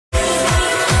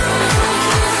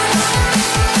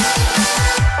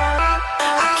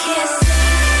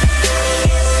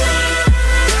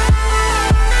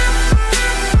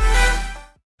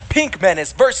Pink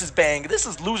Menace versus Bang. This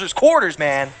is losers quarters,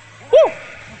 man. Woo!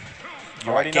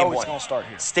 You already know it's going to start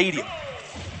here. Stadium.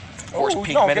 Of course,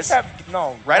 Pink Menace.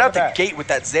 Right out the gate with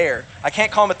that Zaire. I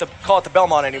can't call it the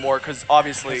Belmont anymore because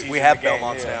obviously we have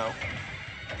Belmonts now.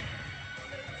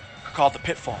 Could call it the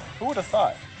Pitfall. Who would have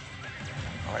thought?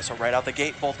 All right, so right out the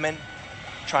gate, both men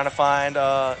trying to find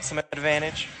some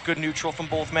advantage. Good neutral from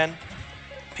both men.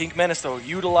 Pink Menace, though,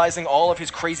 utilizing all of his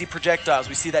crazy projectiles.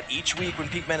 We see that each week when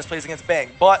Pink Menace plays against Bang.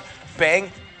 But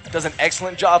Bang does an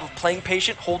excellent job of playing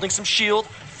patient, holding some shield,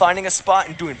 finding a spot,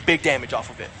 and doing big damage off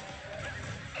of it.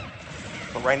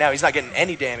 But right now, he's not getting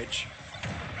any damage.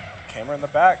 Camera in the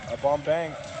back, up on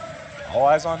Bang. All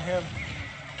eyes on him.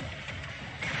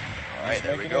 All right,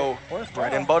 there we go.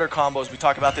 Bread and butter combos. We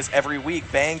talk about this every week.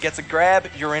 Bang gets a grab,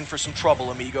 you're in for some trouble,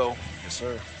 amigo. Yes,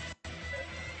 sir.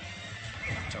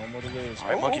 Tell him what it is. All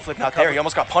right, monkey flip not there. He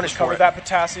almost got punished for it. Covered that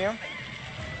potassium.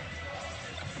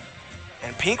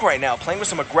 And Pink right now playing with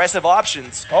some aggressive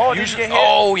options. Oh,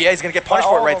 oh yeah, he's gonna get punished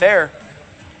for it right there.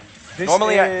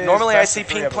 Normally I see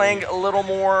Pink playing a little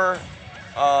more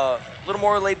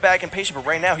laid back and patient, but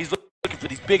right now he's looking for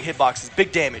these big hitboxes,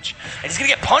 big damage, and he's gonna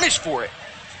get punished for it.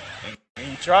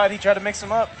 He tried to mix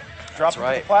him up, drop him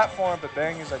to the platform, but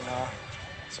Bang is like, nah.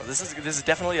 So this is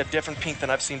definitely a different Pink than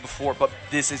I've seen before, but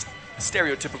this is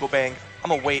stereotypical Bang.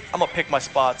 I'm gonna wait. I'm gonna pick my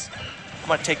spots. I'm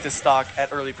gonna take this stock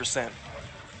at early %.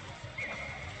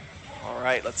 All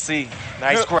right, let's see.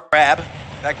 Nice grab.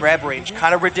 That grab range,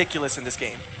 kind of ridiculous in this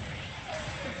game.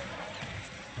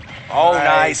 Oh,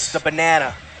 nice. The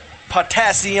banana.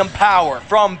 Potassium power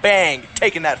from Bang,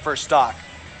 taking that first stock.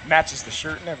 Matches the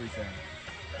shirt and everything.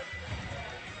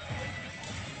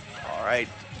 All right,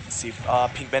 let's see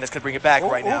if Pink Menace can bring it back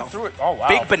right now. Threw it. Oh, wow.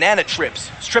 Big banana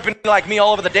trips. Stripping like me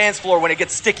all over the dance floor when it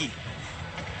gets sticky.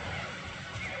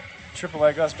 Triple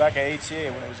like us back at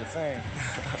ATA when it was a thing.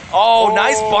 Oh,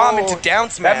 nice bomb into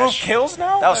down smash. That move kills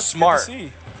now? That was smart.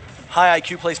 High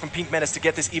IQ plays from Pink Menace to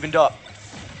get this evened up.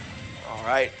 All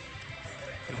right.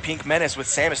 And Pink Menace with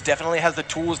Samus definitely has the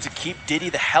tools to keep Diddy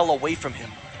the hell away from him.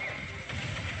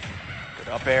 Good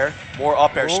up air. More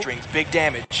up air strings. Big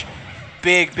damage.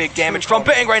 Big damage from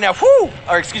Bang right now. Woo!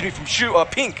 Or excuse me, from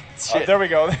Pink. Shit. There we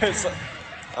go.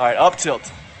 All right, up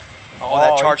tilt. Oh,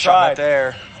 that charge shot not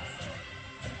there.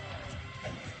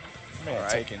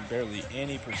 Man, taking barely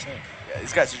any %. Yeah,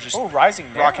 these guys are just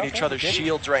rising rocking each other's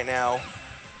shields right now.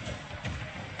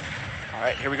 All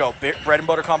right, here we go. Bread and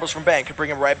butter combos from Bang. Could bring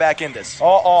him right back in this.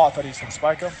 Oh, I thought he was going to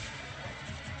spike him.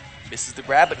 Misses the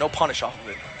grab, but no punish off of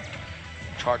it.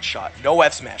 Charge shot. No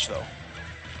F smash, though.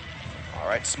 All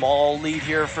right, small lead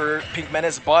here for Pink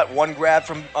Menace, but one grab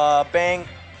from Bang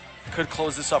could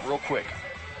close this up real quick.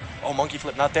 Oh, monkey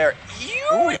flip, not there.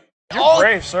 You're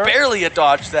brave, sir. Barely a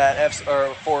dodge that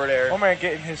forward air. Oh, man,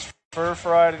 getting his fur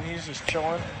fried, and he's just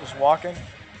chilling, just walking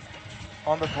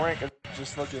on the brink of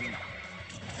just looking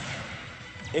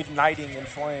igniting in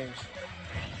flames.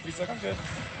 He's like, I'm good.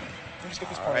 Let me just get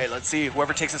this point. All right, let's see.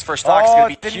 Whoever takes his first stock is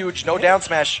going to be huge. No down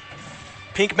smash.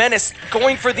 Pink Menace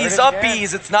going for these up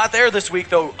Bs. It's not there this week,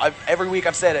 though. Every week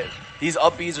I've said it. These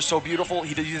up Bs are so beautiful.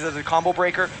 He did use it as a combo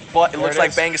breaker, but it looks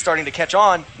like Bang is starting to catch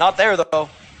on. Not there, though.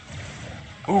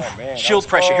 Oof, shield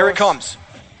pressure. Here it comes.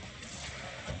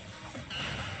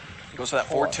 He goes for that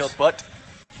forward tilt, but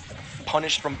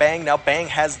punished from Bang. Now Bang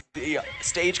has the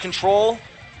stage control.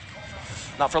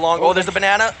 Not for long. Oh, there's the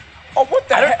banana. Oh, what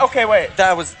the heck? Okay, wait.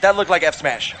 That looked like F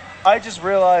smash. I just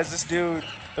realized this dude,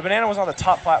 the banana was on the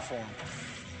top platform,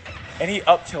 and he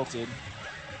up tilted,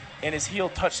 and his heel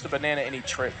touched the banana, and he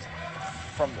tripped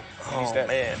from the. Oh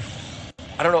man,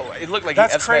 I don't know. It looked like he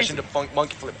F smashed into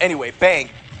monkey flip. Anyway, Bang,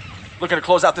 looking to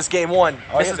close out this game one.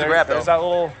 Misses the grab though. There's that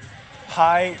little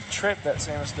high trip that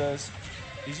Samus does.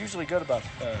 He's usually good about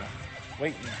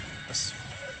waiting a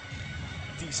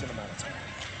decent amount of time.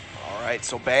 All right,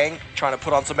 so Bang trying to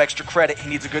put on some extra credit. He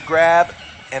needs a good grab,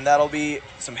 and that'll be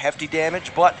some hefty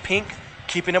damage. But Pink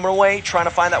keeping him away, trying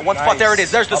to find that one spot. There it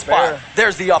is. There's the spot.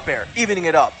 There's the up air, evening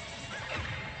it up.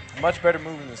 Much better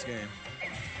move in this game.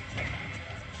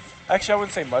 Actually, I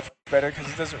wouldn't say much better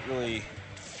because it doesn't really.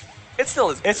 It still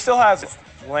is. It still has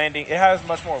landing. It has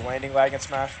much more landing lag in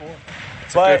Smash 4.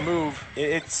 It's a good move.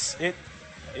 It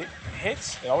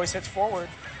hits. It always hits forward,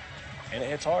 and it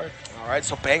hits hard. All right,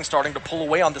 so Bang starting to pull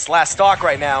away on this last stock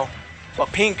right now,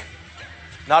 but Pink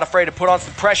not afraid to put on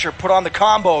some pressure, put on the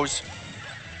combos.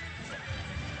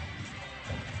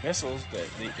 Missiles,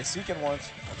 the seeking ones.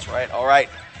 That's right. All right.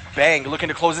 Bang looking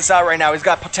to close this out right now. He's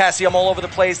got potassium all over the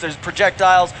place. There's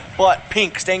projectiles, but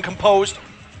Pink staying composed.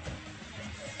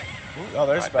 Ooh, oh,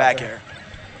 there's back air.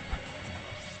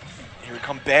 Here we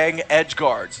come. Bang edge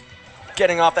guards.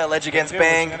 Getting off that ledge against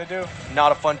Bang. What you gonna do?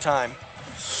 Not a fun time.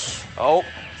 Oh.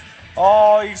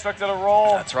 Oh, he expected a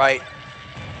roll. That's right.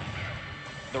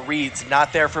 The read's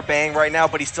not there for Bang right now,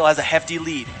 but he still has a hefty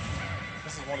lead.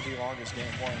 This is one of the longest game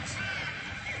points.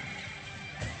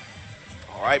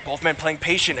 All right, both men playing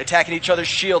patient, attacking each other's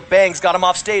shield. Bang's got him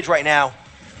off stage right now.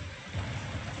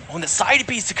 On the side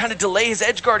piece to kind of delay his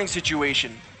edge guarding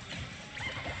situation.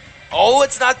 Oh,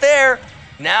 it's not there.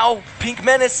 Now Pink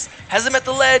Menace has him at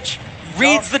the ledge.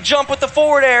 Reads the jump with the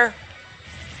forward air.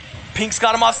 Pink's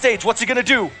got him off stage. What's he gonna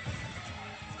do?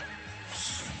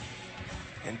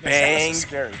 And Bang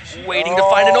waiting to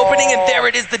find an opening, and there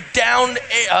it is, the down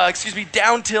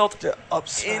tilt up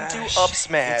smash. into up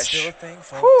smash. It's still a thing,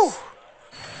 folks.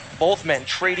 Both men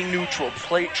trading neutral,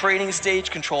 trading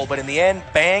stage control, but in the end,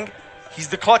 Bang, he's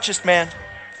the clutchest man.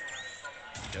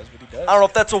 He does what he does. I don't know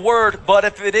if that's a word, but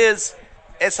if it is,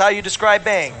 it's how you describe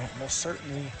Bang. Most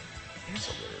certainly is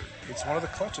a word. It's one of the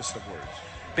clutchest of words.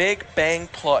 Big Bang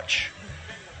clutch.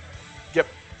 Yep.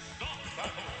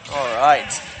 All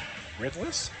right.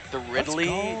 Ridless? The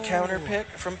Ridley counter pick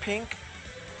from Pink.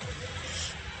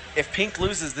 If Pink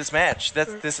loses this match,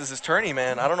 this is his tourney,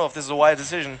 man. I don't know if this is a wise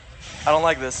decision. I don't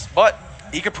like this, but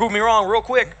he could prove me wrong real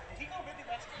quick.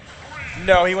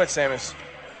 No, he went Samus.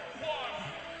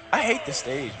 I hate the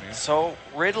stage, man. So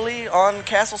Ridley on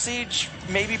Castle Siege.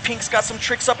 Maybe Pink's got some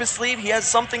tricks up his sleeve. He has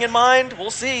something in mind.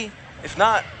 We'll see. If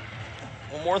not,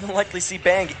 we'll more than likely see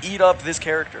Bang eat up this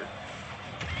character.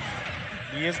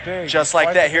 He is big. Just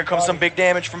like that. Here comes some big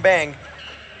damage from Bang.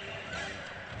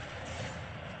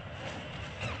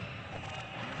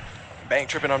 Bang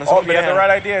tripping on his own he had the right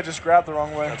idea. Just grabbed the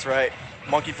wrong way. That's right.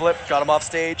 Monkey flip. Got him off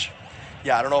stage.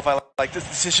 Yeah, I don't know if I like this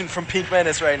decision from Pink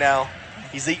Menace right now.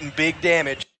 He's eating big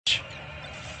damage. Give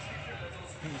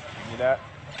me that.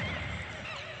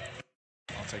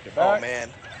 I'll take it back. Oh, man.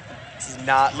 This is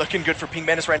not looking good for Pink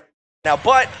Menace right now,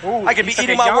 but Ooh, I could be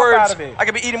eating my words. I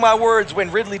could be eating my words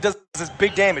when Ridley does this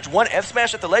big damage. One F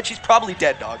smash at the ledge, he's probably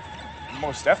dead, dog.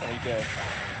 Most definitely dead.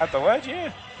 At the ledge,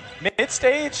 yeah.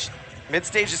 Mid-stage?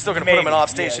 Mid-stage is still going to put him in an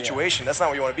off-stage situation. That's not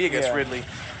where you want to be against Ridley.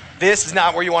 This is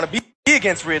not where you want to be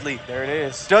against Ridley. There it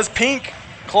is. Does Pink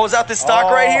close out this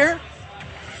stock right here?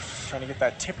 Trying to get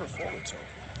that tipper forward tilt.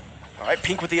 All right,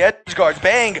 Pink with the edge guards.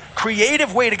 Bang,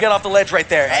 creative way to get off the ledge right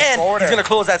there. Nice and he's going to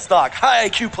close that stock. High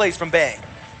IQ plays from Bang.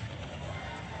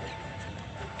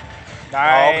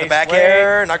 Nice. Oh, the back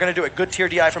air. Not going to do it. Good tier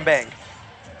DI from Bang.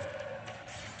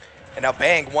 And now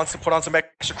Bang wants to put on some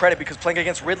extra credit because playing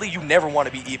against Ridley, you never want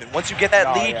to be even. Once you get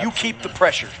that lead, you keep the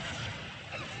pressure.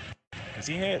 Because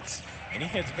he hits. And he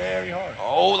hits very hard.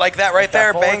 Oh, like that right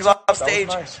there. Bang's off stage.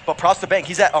 Nice. But props to Bang.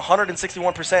 He's at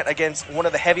 161% against one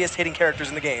of the heaviest hitting characters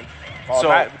in the game. Oh, so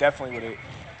that definitely would have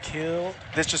killed.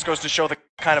 This just goes to show the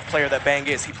kind of player that Bang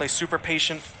is. He plays super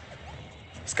patient.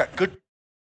 He's got good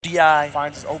DI.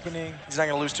 Finds his opening. He's not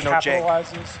going to lose to no jank.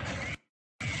 Capitalizes.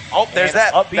 Oh, there's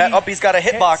that. That up B's got a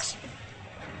hitbox.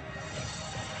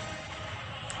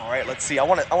 All right, let's see. I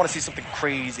want to see something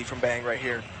crazy from Bang right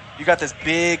here. You got this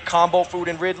big combo food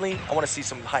in Ridley. I want to see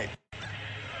some hype.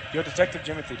 Yo, Detective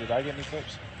Jimothy, did I get any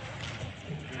clips?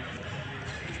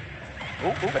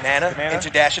 Ooh, banana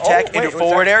into dash attack, into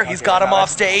forward air. He's got him off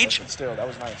stage. Still, that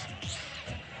was nice.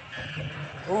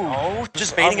 Ooh, oh,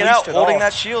 just baiting it out, holding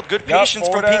that shield. Good patience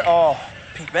from Pink.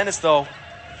 Pink Menace, though,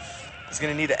 is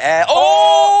going to need to add.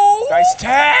 Oh! Nice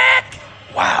tech!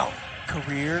 Wow.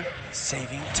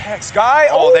 Career-saving tech. Guy.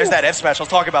 Oh, there's that F smash I was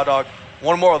talking about, dog.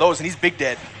 One more of those, and he's big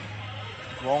dead.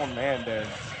 Grown man dead.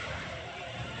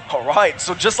 All right,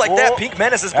 so just like that, Pink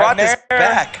Menace has brought this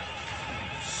back.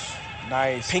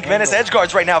 Nice. Pink Menace edge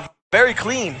guards right now, very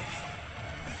clean.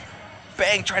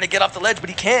 Bang trying to get off the ledge, but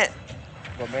he can't.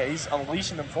 But man, he's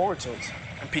unleashing them forward tilts.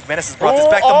 And Pink Menace has brought this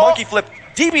back. The monkey flip.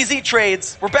 DBZ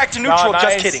trades. We're back to neutral.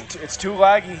 Nice. Just kidding. It's too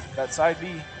laggy. That side B.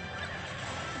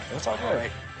 That's all good. All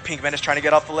right. Pink Menace trying to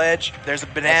get off the ledge. There's a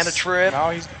banana trip.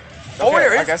 Now he's. Oh,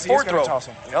 there I is. guess he's Forward gonna throw. toss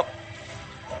him. Yep.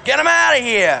 Get him out of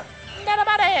here. Get him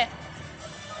out of here.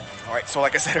 All right. So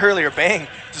like I said earlier, Bang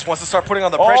just wants to start putting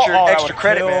on the pressure. Extra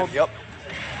credit, man. Yep.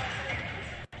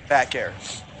 Back air.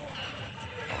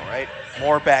 All right.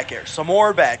 More back air. Some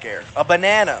more back air. A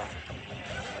banana.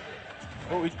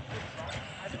 Oh,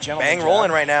 Bang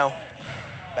rolling right now.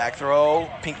 Back throw.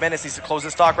 Pink Menace needs to close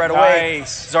the stock right away.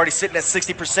 He's already sitting at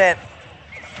 60%.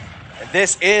 And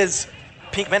this is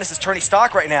Pink Menace's tourney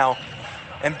stock right now.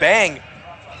 And Bang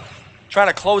trying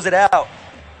to close it out.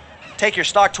 Take your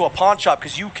stock to a pawn shop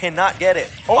because you cannot get it.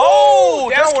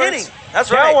 Oh, just kidding. That's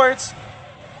right. Downwards.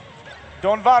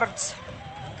 Downwards.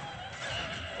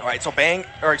 All right, so Pink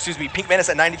Menace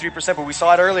at 93%, but we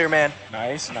saw it earlier, man.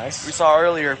 Nice, nice. We saw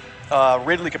earlier.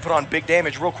 Ridley can put on big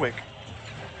damage real quick.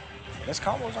 His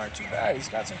combos aren't too bad. He's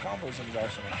got some combos in his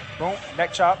arsenal. Boom,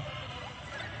 neck chop.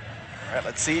 All right,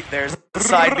 let's see. There's the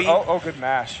side B. Oh, good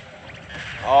mash.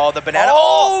 Oh, the banana.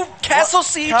 Oh, Castle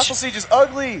Siege. Castle Siege is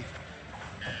ugly.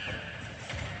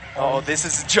 Oh, this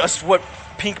is just what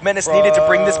Pink Menace needed to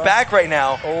bring this back right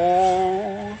now.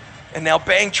 Oh. And now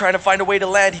Bang trying to find a way to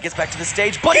land. He gets back to the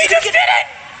stage, but he just did it!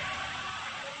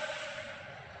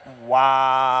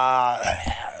 Wow.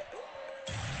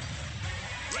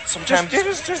 Sometimes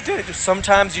just did it.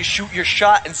 Sometimes you shoot your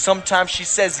shot, and sometimes she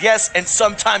says yes, and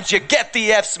sometimes you get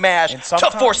the F smash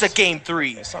to force a game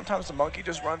 3. And sometimes the monkey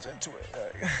just runs into it.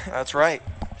 That's right.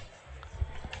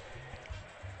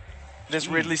 This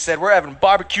Ridley said, we're having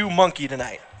barbecue monkey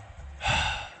tonight.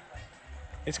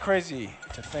 It's crazy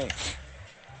to think.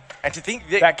 And to think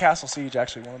that Castle Siege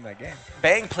actually won that game.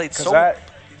 Bang played so... That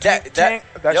yep,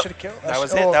 should have killed. That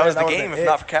was it. That was the game, if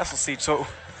not for Castle Siege. So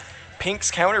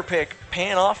Pink's counter pick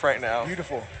paying off right now.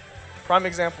 Beautiful. Prime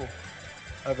example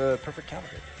of a perfect counter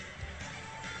pick.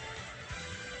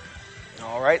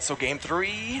 All right, so game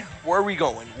 3. Where are we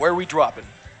going? Where are we dropping?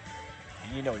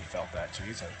 You know he felt that too.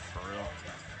 He's like, for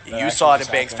real. You saw it in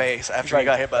Bang's face after he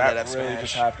got hit by that F really smash.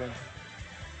 Just happened.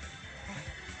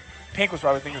 Pink was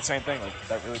probably thinking the same thing. Like,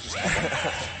 that really just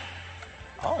happened.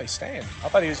 Oh, he's staying. I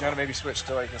thought he was going to maybe switch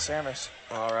to, like, the Samus.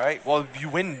 All right. Well, if you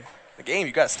win the game,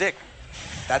 you got to stick.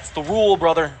 That's the rule,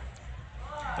 brother.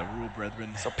 The rule,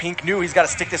 brethren. So Pink knew he's got to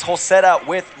stick this whole set out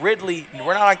with Ridley.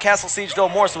 We're not on Castle Siege no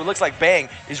more, so it looks like Bang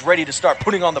is ready to start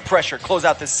putting on the pressure, close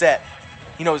out this set.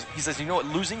 He knows. He says, you know what,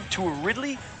 losing to a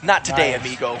Ridley? Not today,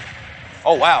 amigo.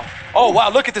 Oh, wow. Oh,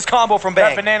 wow, look at this combo from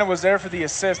Bang. That banana was there for the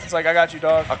assist. It's like, I got you,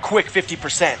 dog. A quick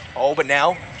 50%. Oh, but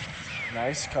now?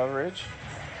 Nice coverage.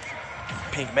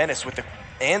 Pink Menace with the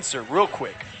answer real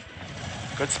quick.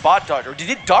 Good spot dodge. Or did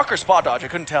he duck or spot dodge? I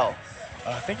couldn't tell.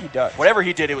 I think he ducked. Whatever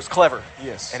he did, it was clever.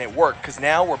 Yes. And it worked, because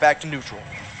now we're back to neutral.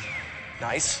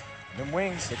 Nice. Them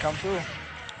wings, they come through.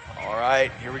 All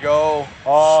right, here we go.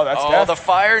 Oh, that's death. The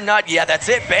fire nut. Yeah, that's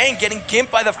it. Bang, getting gimped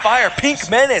by the fire. Pink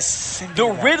Menace. The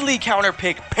Ridley counter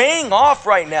pick paying off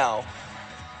right now.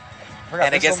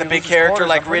 And against a big character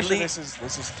like Ridley. This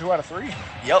is 2 out of 3.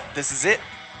 Yep, this is it.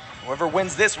 Whoever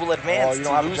wins this will advance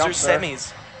to loser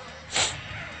semis.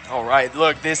 All right,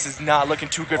 look, this is not looking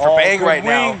too good for Bang right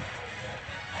now.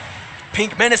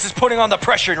 Pink Menace is putting on the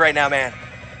pressure right now, man.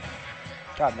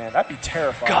 God, man, that'd be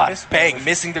terrifying. God, Bang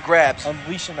missing the grabs.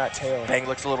 Unleashing that tail. Bang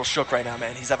looks a little shook right now,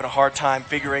 man. He's having a hard time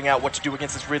figuring out what to do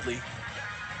against this Ridley.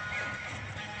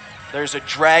 There's a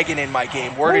dragon in my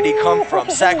game. Where did he come from?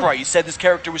 Sakurai, you said this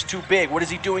character was too big. What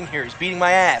is he doing here? He's beating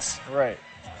my ass. Right.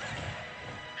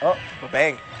 Oh. But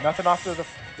Bang. Nothing after the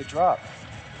drop.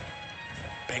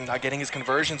 Bang not getting his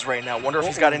conversions right now. Wonder if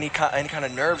he's got any kind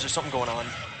of nerves or something going on.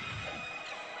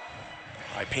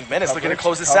 All right, Pink Menace looking to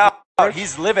close this out.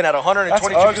 He's living at 122%.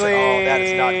 Oh, that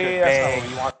is not good. Bang.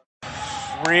 You want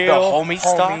real homie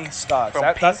stock.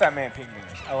 That's that man, Pink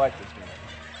Menace. I like this dude.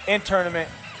 In tournament,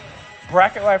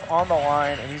 bracket life on the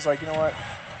line, and he's like, you know what?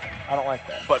 I don't like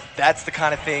that. But that's the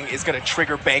kind of thing is going to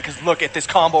trigger Bang, because look at this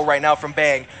combo right now from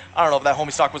Bang. I don't know if that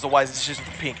homie stock was the wisest decision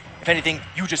for Pink. If anything,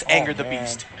 you just angered the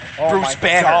beast. Bruce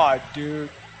Banner. Oh, my God, dude.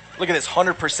 Look at this,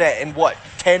 100% in what,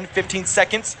 10, 15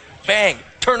 seconds? Bang,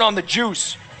 turn on the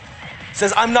juice.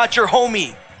 Says, I'm not your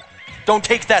homie. Don't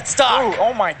take that stock. Dude,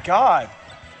 oh, my God.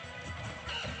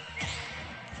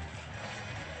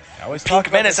 Pink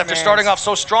Menace, after starting off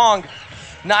so strong,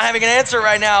 not having an answer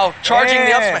right now. Charging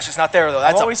the up smash. It's not there, though.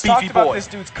 That's a beefy boy. I've always talked about this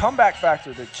dude's comeback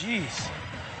factor, the jeez.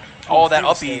 Oh, that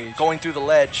uppy going through the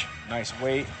ledge. Nice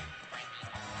weight.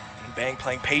 And Bang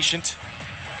playing patient.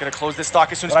 Gonna close this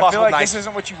stock as soon as possible. I feel like this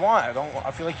isn't what you want.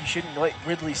 I feel like you shouldn't let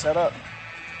Ridley set up.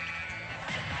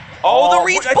 Oh, the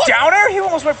reach. A downer? He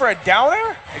almost went for a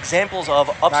downer? Examples of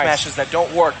up smashes that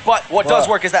don't work. But what does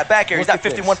work is that back air. He's at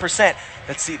 51%.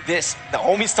 Let's see this. The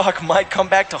homie stock might come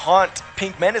back to haunt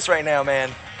Pink Menace right now, man.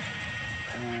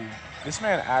 Ooh, this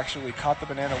man actually caught the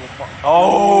banana with...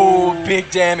 Oh, big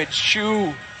damage.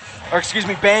 Shoe. Or excuse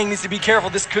me, Bang needs to be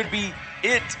careful. This could be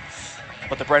it.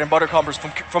 But the bread and butter combos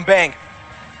from Bang.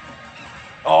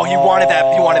 Oh, he wanted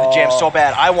that. He wanted the jam so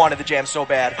bad. I wanted the jam so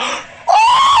bad. Oh,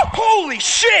 holy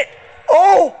shit!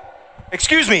 Oh!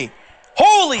 Excuse me.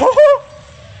 Holy...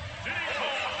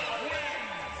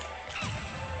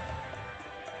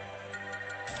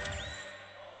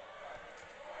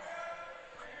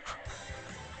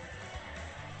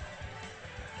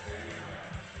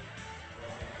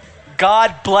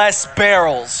 God bless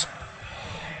barrels.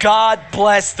 God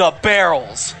bless the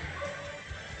barrels.